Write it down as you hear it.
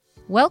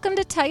Welcome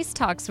to Tice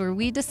Talks, where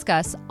we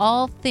discuss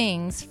all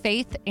things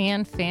faith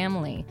and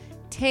family.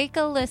 Take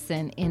a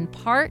listen in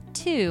part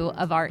 2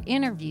 of our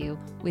interview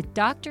with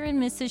Dr. and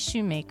Mrs.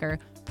 Shoemaker,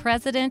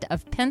 president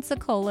of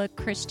Pensacola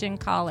Christian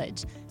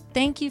College.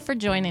 Thank you for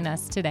joining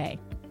us today.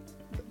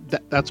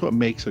 That's what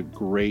makes a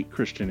great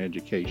Christian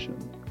education.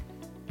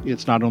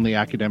 It's not only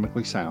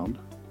academically sound,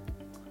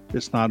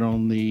 it's not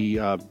only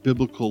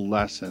biblical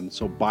lessons,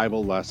 so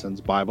Bible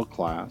lessons, Bible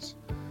class,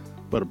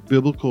 but a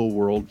biblical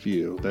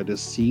worldview that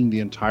is seeing the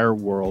entire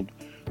world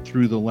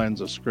through the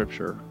lens of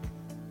Scripture,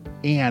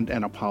 and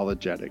an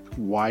apologetic.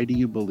 Why do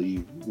you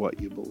believe what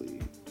you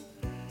believe?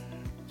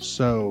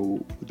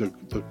 So the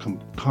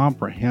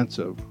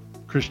comprehensive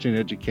Christian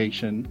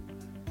education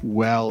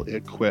well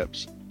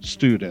equips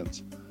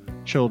students,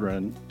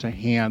 children, to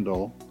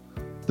handle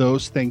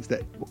those things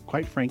that,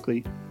 quite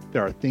frankly,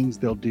 there are things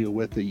they'll deal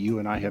with that you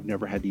and I have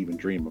never had to even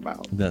dream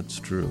about. That's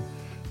true.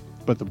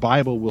 But the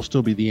Bible will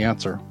still be the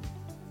answer.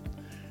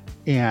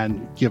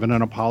 And given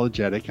an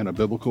apologetic and a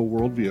biblical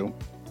worldview,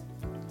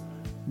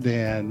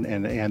 then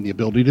and the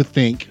ability to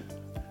think,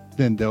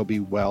 then they'll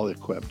be well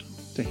equipped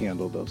to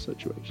handle those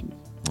situations.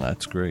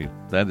 That's great.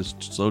 That is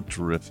so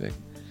terrific.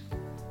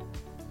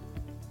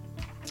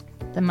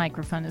 The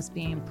microphone is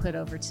being put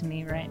over to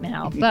me right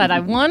now, but I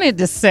wanted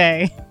to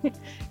say,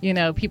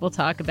 people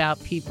talk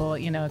about people,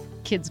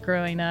 kids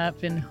growing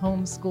up in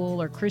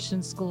homeschool or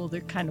Christian school,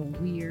 they're kind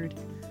of weird.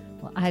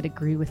 Well, I'd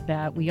agree with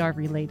that. We are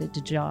related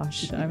to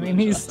Josh. I mean,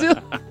 he's still...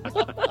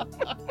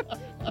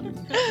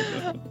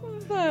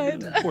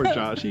 But... Poor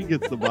Josh. He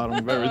gets the bottom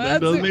of everything,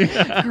 doesn't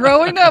he?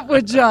 Growing up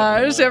with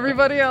Josh,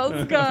 everybody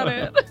else got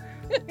it.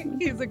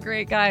 He's a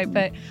great guy,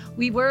 but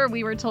we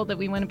were told that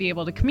we wouldn't be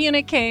able to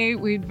communicate.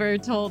 We were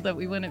told that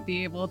we wouldn't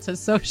be able to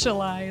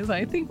socialize.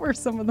 I think we're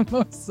some of the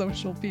most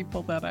social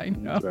people that I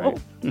know. That's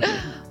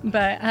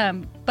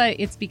right. But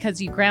it's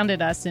because you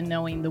grounded us in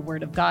knowing the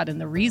Word of God, and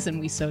the reason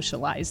we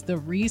socialize, the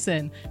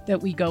reason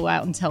that we go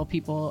out and tell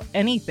people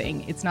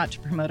anything, it's not to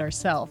promote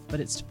ourselves, but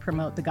it's to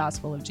promote the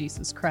gospel of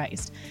Jesus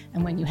Christ.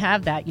 And when you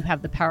have that, you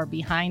have the power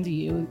behind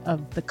you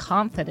of the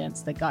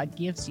confidence that God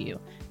gives you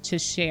to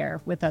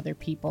share with other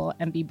people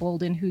and be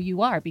bold in who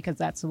you are, because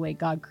that's the way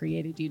God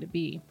created you to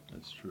be.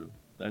 That's true.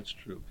 That's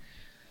true.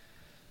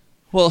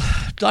 Well,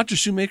 Dr.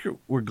 Shoemaker,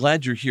 we're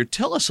glad you're here.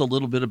 Tell us a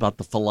little bit about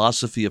the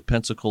philosophy of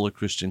Pensacola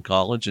Christian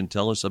College, and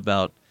tell us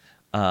about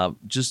a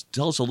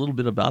little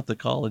bit about the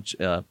college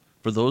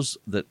for those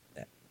that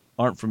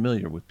aren't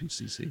familiar with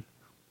PCC.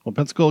 Well,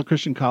 Pensacola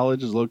Christian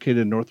College is located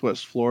in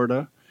Northwest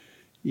Florida.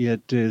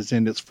 It is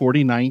in its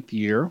 49th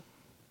year.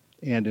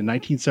 And in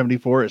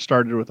 1974, it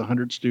started with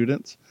 100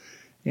 students.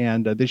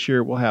 And this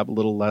year, we'll have a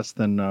little less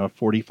than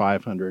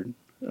 4,500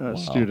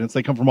 students.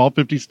 They come from all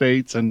 50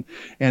 states and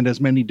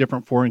as many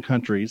different foreign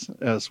countries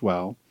as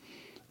well.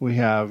 We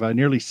have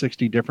nearly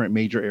 60 different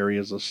major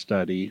areas of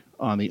study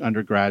on the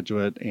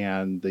undergraduate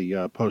and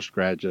the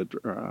postgraduate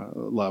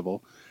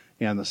level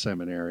and the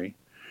seminary.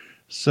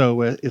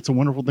 So it's a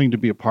wonderful thing to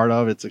be a part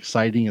of. It's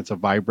exciting. It's a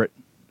vibrant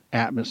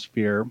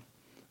atmosphere.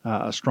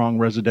 A strong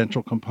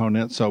residential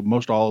component, so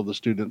most all of the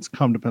students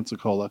come to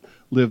Pensacola,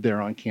 live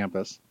there on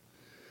campus.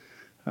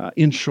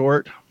 In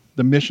short,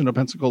 the mission of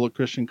Pensacola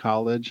Christian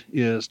College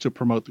is to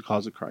promote the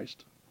cause of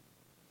Christ.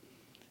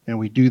 And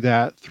we do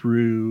that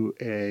through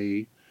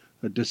a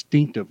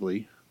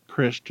distinctively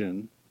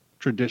Christian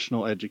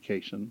traditional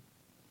education.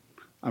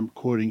 I'm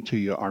quoting to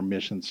you our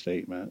mission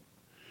statement.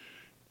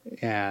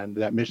 And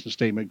that mission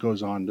statement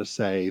goes on to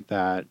say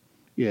that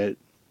it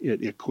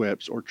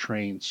equips or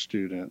trains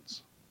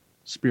students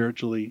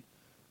spiritually,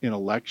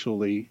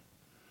 intellectually,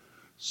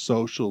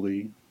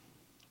 socially,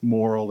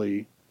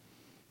 morally,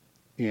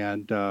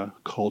 and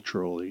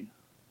culturally.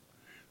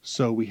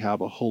 So we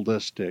have a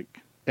holistic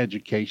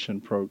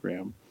education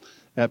program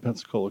at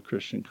Pensacola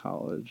Christian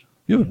College.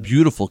 You have a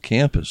beautiful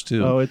campus,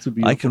 too. Oh, it's a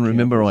beautiful I can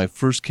remember campus. when I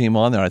first came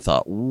on there, I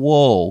thought,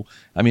 whoa.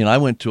 I mean, I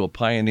went to a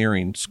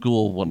pioneering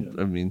school.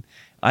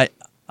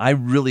 I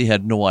really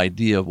had no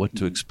idea what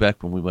to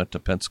expect when we went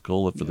to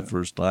Pensacola for the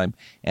first time,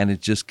 and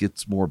it just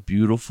gets more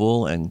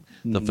beautiful, and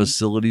the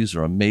facilities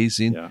are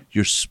amazing. Yeah.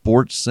 Your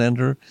sports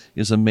center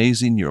is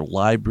amazing. Your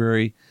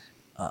library,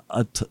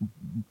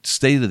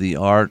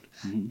 state-of-the-art.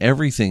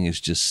 Everything is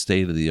just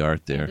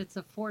state-of-the-art there. And it's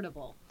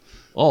affordable.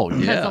 Oh, yeah.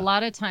 Because a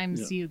lot of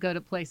times you go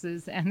to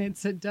places and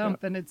it's a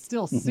dump and it's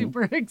still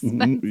super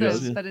expensive,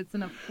 Yes. but it's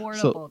an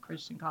affordable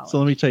Christian college. So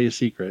let me tell you a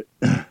secret.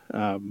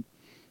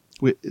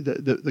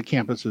 The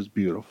campus is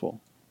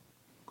beautiful.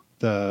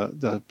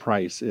 The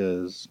price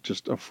is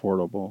just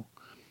affordable.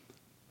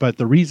 But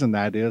the reason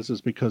that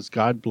is because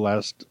God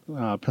blessed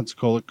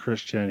Pensacola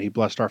Christian. He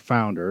blessed our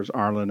founders,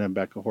 Arlen and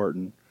Becca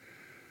Horton,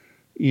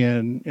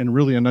 in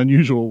really an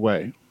unusual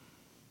way.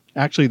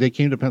 Actually, they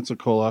came to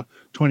Pensacola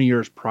 20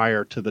 years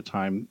prior to the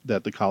time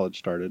that the college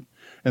started,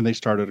 and they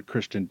started a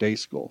Christian day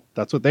school.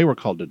 That's what they were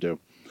called to do.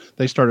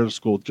 They started a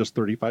school with just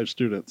 35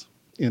 students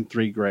in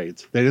 3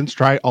 grades. They didn't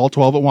try all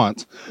 12 at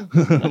once,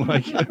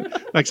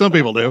 like some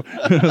people do.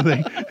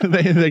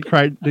 they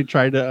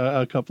tried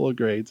a couple of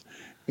grades,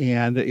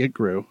 and it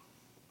grew.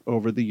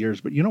 over the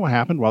years. But you know what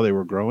happened while they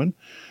were growing?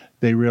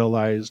 They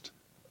realized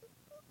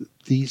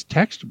these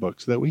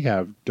textbooks that we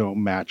have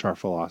don't match our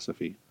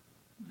philosophy.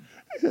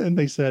 And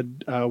they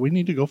said, we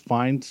need to go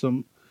find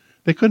some.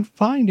 They couldn't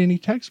find any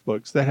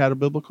textbooks that had a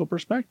biblical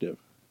perspective.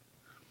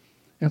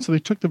 And so they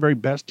took the very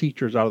best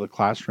teachers out of the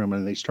classroom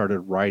and they started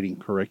writing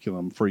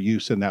curriculum for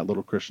use in that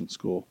little Christian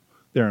school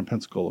there in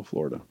Pensacola,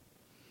 Florida.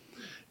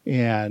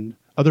 And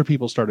other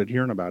people started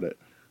hearing about it.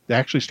 They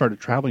actually started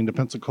traveling to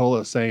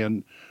Pensacola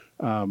saying,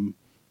 tell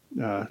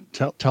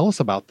us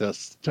about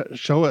this.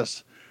 Show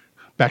us.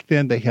 Back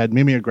then they had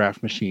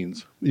mimeograph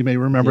machines. You may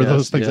remember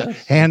those things that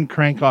hand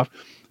crank off.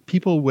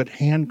 People would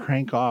hand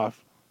crank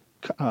off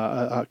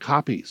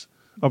copies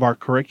of our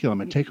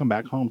curriculum and take them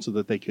back home so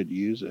that they could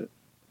use it.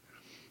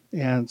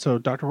 And so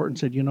Dr. Horton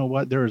said, you know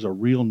what? There is a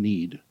real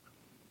need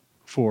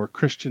for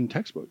Christian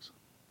textbooks.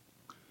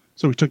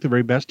 So we took the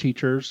very best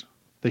teachers.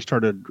 They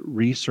started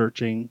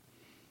researching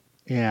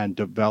and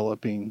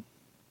developing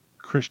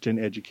Christian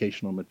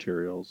educational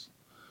materials,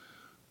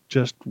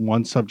 just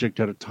one subject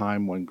at a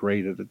time, one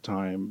grade at a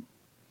time.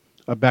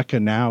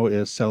 Abeka now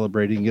is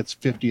celebrating its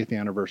 50th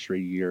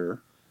anniversary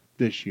year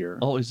this year.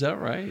 Oh, is that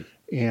right?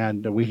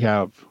 And we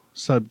have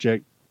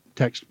subject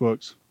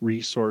textbooks,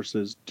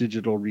 resources,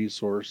 digital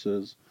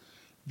resources,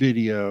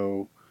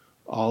 video,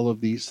 all of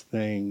these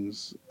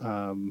things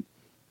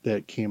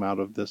that came out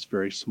of this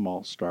very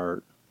small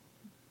start.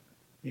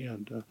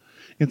 And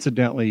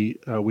incidentally,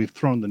 we've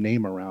thrown the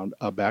name around,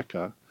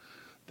 Abeka.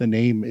 The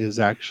name is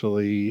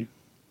actually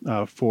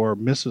for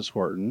Mrs.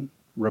 Horton,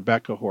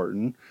 Rebecca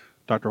Horton.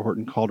 Dr.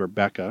 Horton called her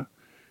Becca.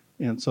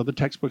 And so the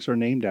textbooks are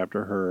named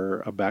after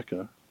her,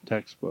 Abeka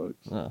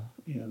textbooks. Oh.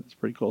 Yeah, it's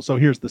pretty cool. So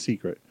here's the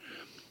secret.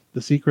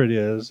 The secret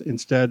is,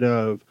 instead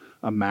of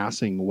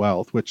amassing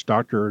wealth, which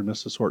Dr. and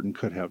Mrs. Horton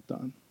could have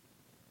done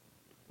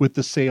with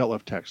the sale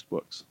of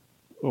textbooks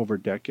over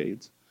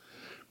decades,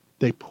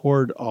 they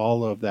poured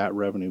all of that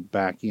revenue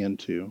back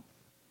into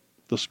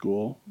the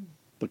school,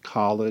 the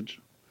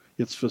college,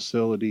 its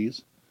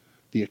facilities,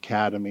 the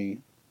academy.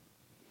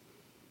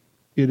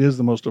 It is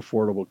the most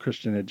affordable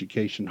Christian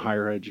education,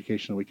 higher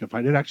education we can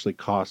find. It actually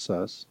costs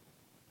us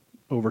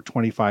over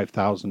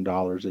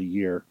 $25,000 a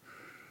year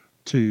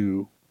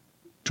to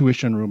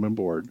tuition, room, and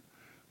board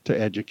to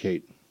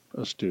educate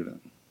a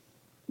student.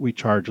 We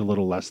charge a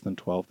little less than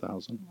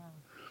 $12,000. Wow.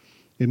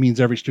 It means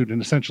every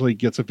student essentially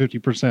gets a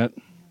 50%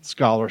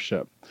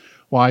 scholarship.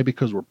 Why?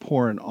 Because we're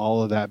pouring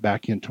all of that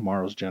back in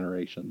tomorrow's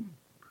generation.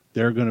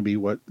 They're going to be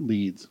what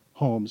leads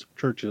homes,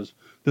 churches,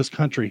 this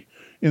country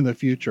in the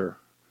future.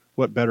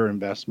 What better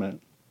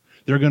investment?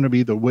 They're going to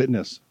be the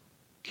witness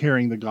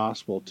carrying the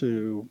gospel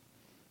to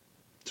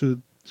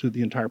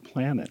the entire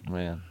planet.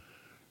 Man.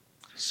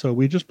 So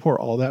we just pour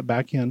all that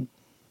back in.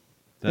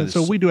 And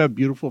so we do have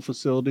beautiful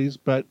facilities,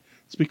 but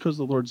it's because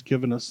the Lord's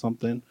given us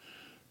something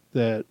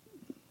that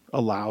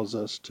allows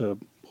us to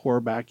pour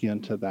back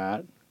into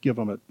that, give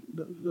them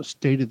a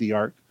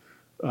state-of-the-art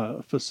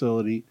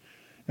facility,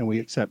 and we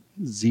accept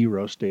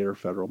zero state or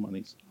federal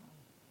monies.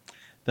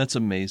 That's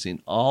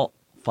amazing. All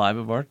 5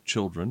 of our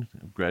children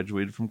have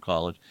graduated from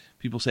college.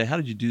 People say, how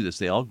did you do this?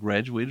 They all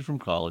graduated from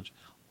college,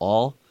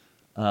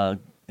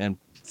 and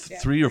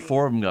 3 or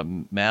 4 of them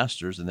got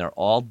masters, and they're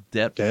all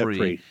debt-free.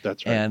 Debt-free,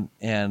 that's right.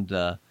 And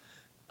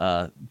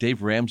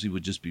Dave Ramsey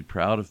would just be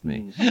proud of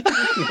me.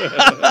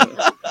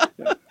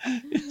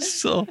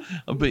 So,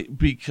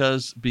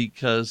 because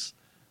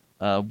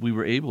we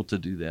were able to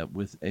do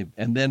that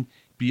and then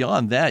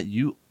beyond that,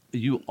 you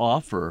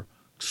offer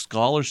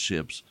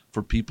scholarships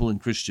for people in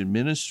Christian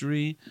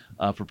ministry,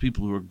 for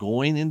people who are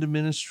going into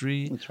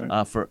ministry, that's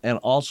right. And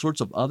all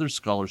sorts of other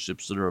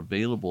scholarships that are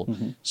available.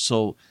 Mm-hmm.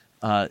 So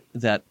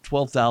that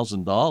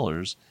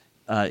 $12,000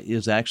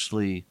 is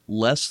actually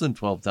less than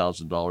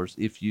 $12,000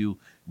 if you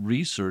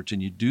research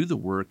and you do the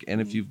work, and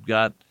if you've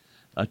got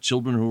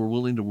children who are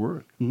willing to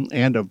work.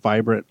 And a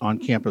vibrant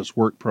on-campus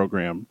work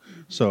program.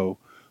 So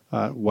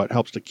what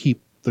helps to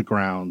keep the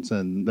grounds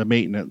and the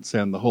maintenance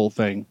and the whole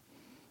thing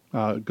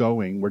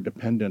going. We're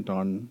dependent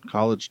on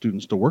college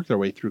students to work their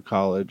way through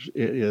college.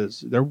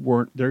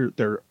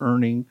 They're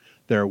earning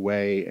their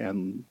way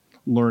and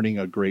learning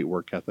a great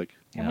work ethic.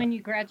 And when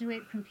you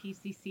graduate from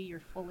PCC,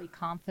 you're fully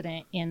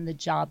confident in the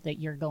job that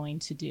you're going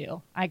to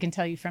do. I can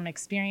tell you from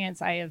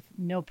experience, I have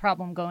no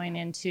problem going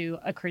into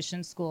a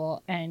Christian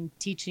school and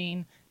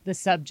teaching the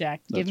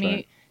subject.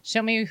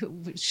 Show me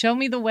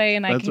the way,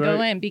 and I can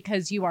go in,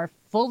 because you are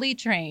fully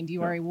trained.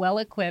 You are well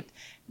equipped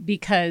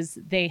because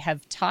they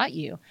have taught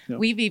you. Yep.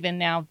 We've even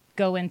now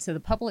go into the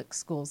public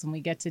schools, and we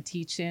get to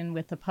teach in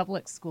with the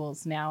public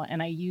schools now.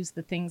 And I use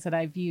the things that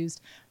I've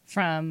used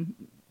from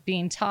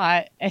being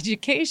taught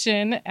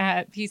education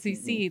at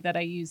PCC that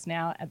I use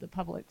now at the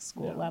public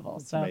school level.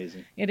 So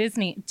amazing. It is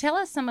neat. Tell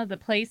us some of the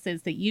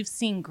places that you've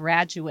seen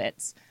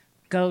graduates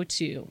go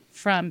to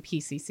from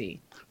PCC.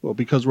 Well,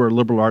 because we're a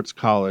liberal arts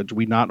college,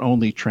 we not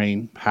only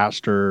train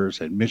pastors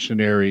and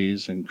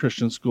missionaries and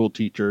Christian school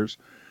teachers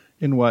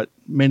in what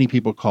many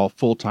people call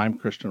full-time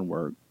Christian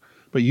work,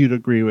 but you'd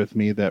agree with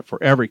me that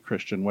for every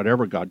Christian,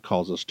 whatever God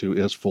calls us to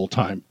is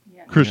full-time.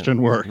 Yes.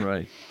 Christian work.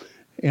 Right.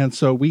 And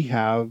so we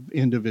have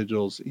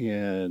individuals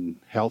in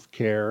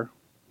healthcare,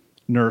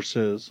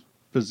 nurses,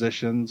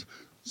 physicians,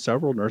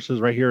 several nurses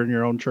right here in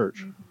your own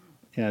church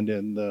and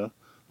in the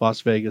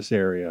Las Vegas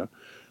area,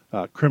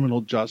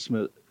 criminal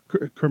justice,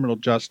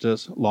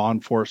 law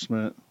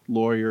enforcement,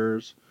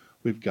 lawyers.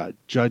 We've got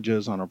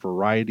judges on a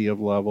variety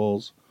of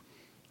levels,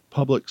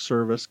 public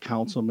service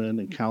councilmen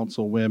and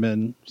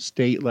councilwomen,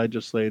 state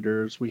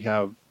legislators. We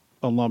have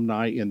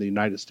alumni in the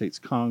United States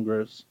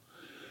Congress,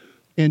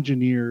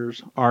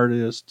 engineers,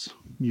 artists,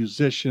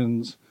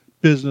 musicians,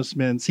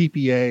 businessmen,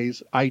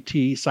 CPAs,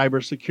 IT,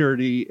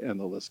 cybersecurity, and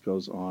the list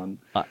goes on.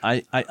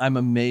 I'm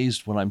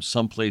amazed when I'm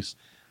someplace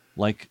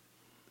like,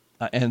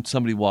 and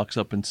somebody walks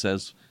up and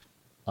says,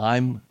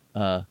 I'm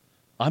a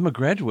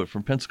graduate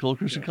from Pensacola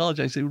Christian College.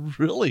 I say,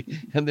 really?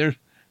 And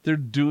they're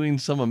doing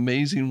some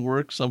amazing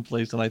work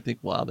someplace, and I think,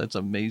 wow, that's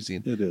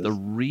amazing. It is. The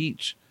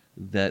reach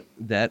that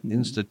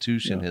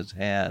institution has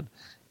had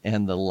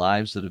and the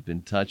lives that have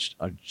been touched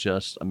are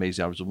just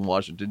amazing. I was in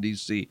Washington,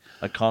 D.C.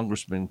 A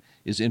congressman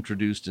is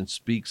introduced and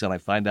speaks, and I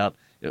find out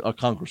a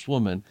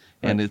congresswoman,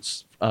 and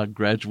it's a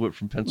graduate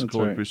from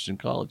Pensacola Christian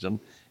College. And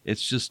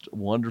it's just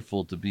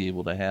wonderful to be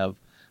able to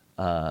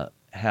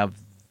have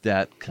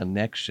that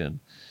connection.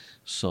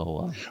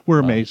 So we're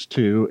amazed,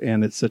 too,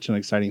 and it's such an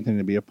exciting thing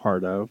to be a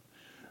part of.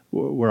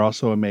 We're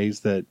also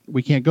amazed that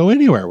we can't go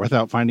anywhere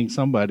without finding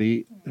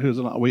somebody who's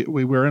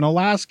we were in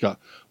Alaska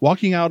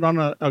walking out on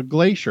a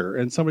glacier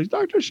and somebody's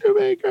Dr.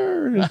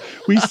 Shoemaker.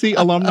 We see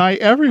alumni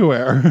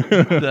everywhere.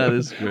 That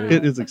is great.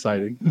 It is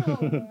exciting. Oh,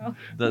 wow.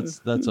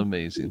 That's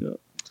amazing. Yeah.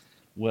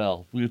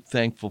 Well, we're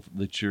thankful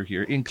that you're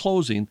here. In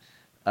closing,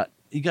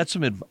 you got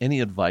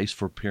any advice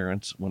for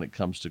parents when it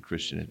comes to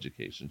Christian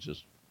education?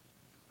 Just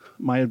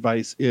my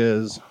advice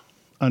is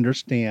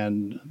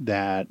understand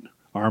that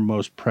our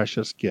most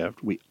precious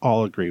gift, we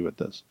all agree with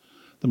this,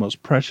 the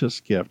most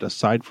precious gift,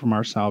 aside from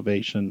our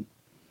salvation,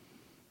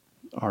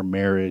 our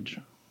marriage,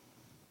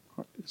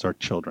 it's our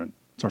children,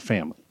 it's our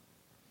family.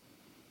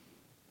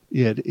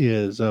 It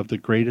is of the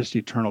greatest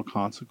eternal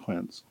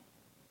consequence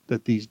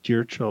that these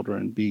dear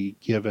children be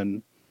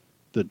given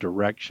the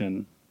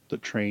direction, the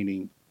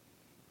training,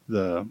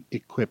 the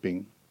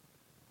equipping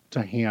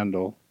to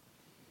handle,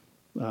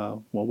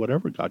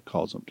 whatever God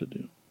calls them to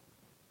do.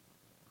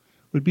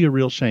 It would be a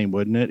real shame,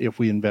 wouldn't it, if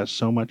we invest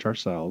so much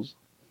ourselves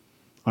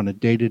on a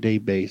day-to-day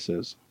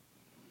basis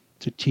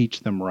to teach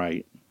them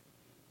right,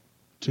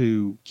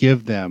 to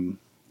give them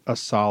a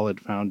solid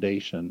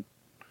foundation,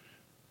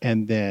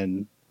 and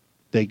then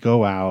they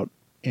go out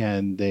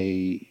and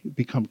they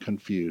become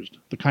confused,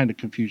 the kind of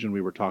confusion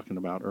we were talking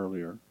about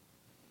earlier.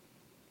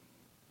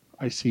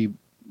 I see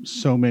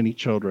so many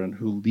children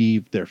who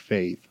leave their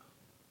faith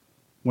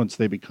once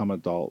they become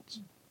adults.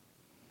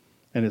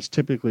 And it's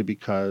typically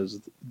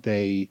because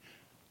they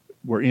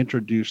were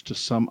introduced to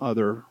some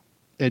other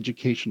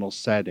educational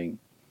setting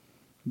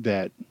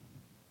that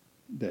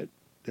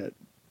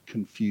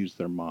confused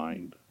their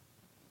mind.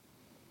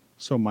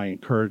 So my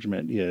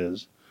encouragement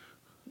is,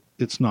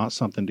 it's not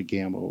something to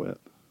gamble with.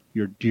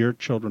 Your dear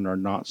children are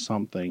not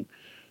something.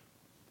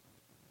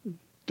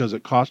 Does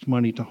it cost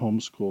money to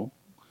homeschool?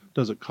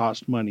 Does it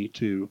cost money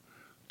to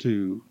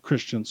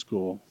Christian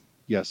school?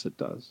 Yes, it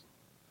does.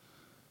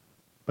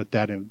 But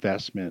that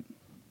investment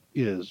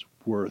is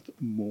worth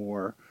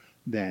more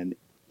than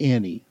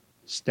any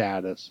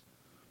status,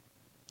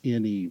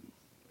 any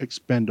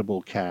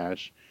expendable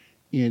cash,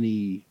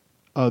 any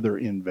other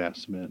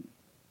investment.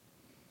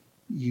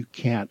 You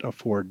can't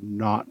afford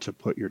not to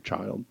put your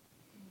child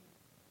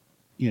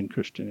in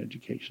Christian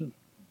education.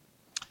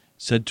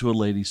 Said to a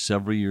lady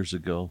several years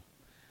ago,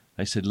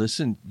 I said,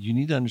 listen, you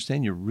need to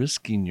understand you're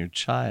risking your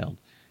child.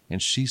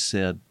 And she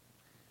said,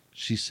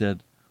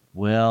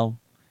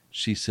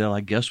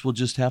 I guess we'll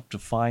just have to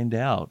find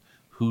out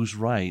who's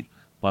right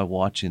by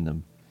watching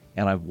them.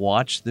 And I've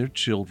watched their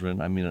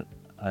children.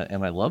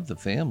 And I love the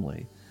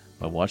family.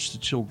 I watched the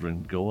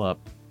children go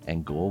up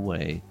and go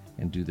away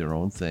and do their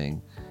own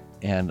thing.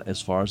 And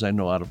as far as I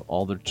know, out of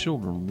all their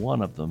children,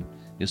 one of them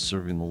is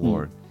serving the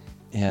Lord.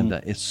 And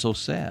it's so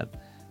sad.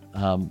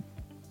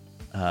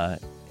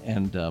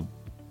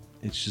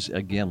 It's just,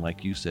 again,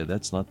 like you said,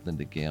 that's nothing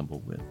to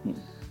gamble with.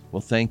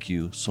 Well, thank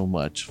you so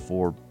much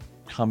for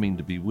coming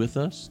to be with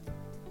us.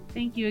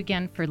 Thank you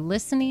again for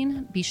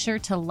listening. Be sure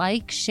to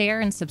like, share,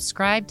 and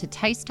subscribe to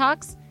Tice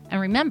Talks. And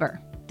remember,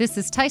 this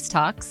is Tice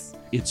Talks.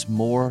 It's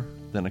more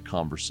than a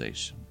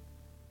conversation.